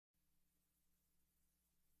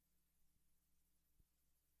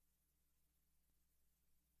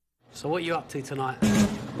So what are you up to tonight?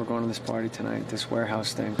 We're going to this party tonight, this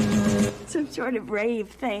warehouse thing. Some sort of rave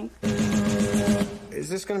thing. Is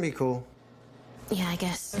this gonna be cool? Yeah, I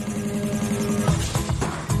guess.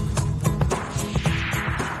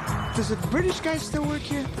 Does the British guy still work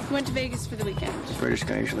here? We went to Vegas for the weekend. The British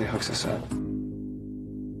guy usually hooks us up.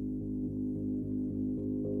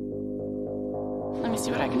 Let me see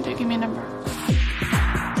what I can do. Give me a number.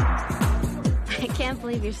 I can't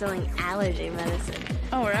believe you're selling allergy medicine.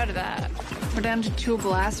 Oh, we're out of that. We're down to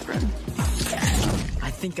chewable aspirin.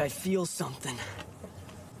 I think I feel something.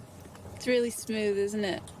 It's really smooth, isn't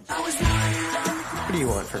it? What do you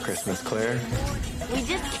want for Christmas, Claire? We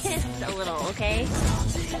just kissed a little, okay?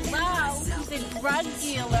 Wow, he's a drug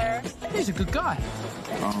dealer. He's a good guy.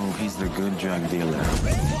 Oh, he's the good drug dealer.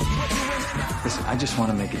 Listen, I just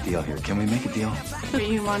want to make a deal here. Can we make a deal? Are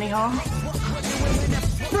you Money Hall?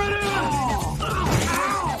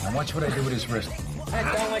 Now watch what I do with his wrist. Head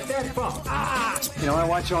down like that, bump. You know, I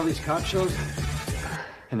watch all these cop shows,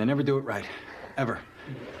 and they never do it right. Ever.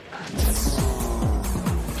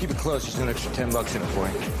 Keep it close. There's an extra $10 in it for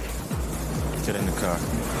you. Get in the car.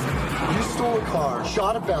 You stole a car,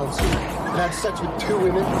 shot a bouncer, and had sex with 2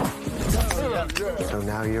 women. So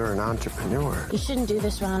now you're an entrepreneur. You shouldn't do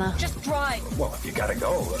this, Rana. Just drive. Well, if you gotta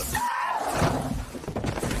go.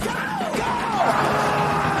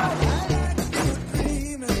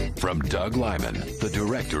 From Doug Liman, the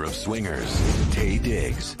director of Swingers, Taye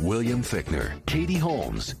Diggs, William Fichtner, Katie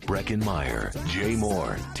Holmes, Breckin Meyer, Jay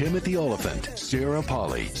Mohr, Timothy Oliphant, Sarah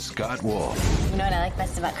Polley, Scott Wolf. You know what I like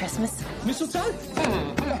best about Christmas? Mistletoe?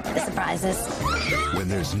 The surprises. When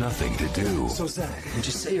there's nothing to do So, Zach, would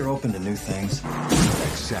you say you're open to new things?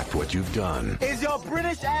 except what you've done. Is your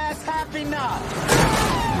British ass happy now?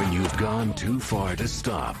 When you've gone too far to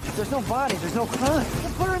stop. There's no body, there's no crime.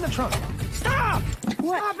 We'll put her in the trunk. Stop!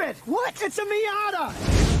 What? Stop it! What? It's a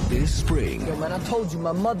Miata! This spring, Yo, man, I told you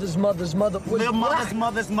my mother's mother's mother was Your black.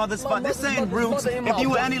 mother's, but this mother's ain't roots. mother in If my you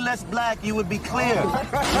were blood. any less black, you would be clear.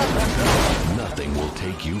 nothing will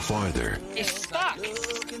take you farther. It's stuck. Give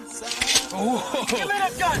me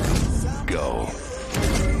that gun! Go.